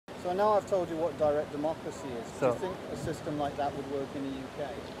So now I've told you what direct democracy is. Do So, you think a system like that would work in the UK?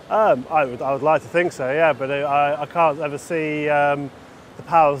 I would like to think so, yeah, but I can't ever see the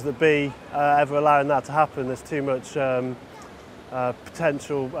powers that be ever allowing that to happen. There's too much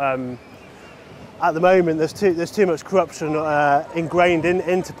potential. At the moment, there's too much corruption ingrained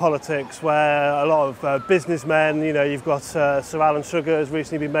into politics, where a lot of businessmen, you've got Sir Alan Sugar has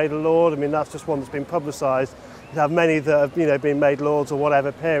recently been made a lord. I mean, that's just one that's been publicised. You have many that have, been made lords or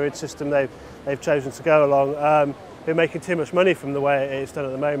whatever period system they've chosen to go along. They're making too much money from the way it's done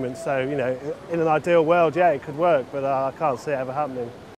at the moment. So, in an ideal world, yeah, it could work, but I can't see it ever happening.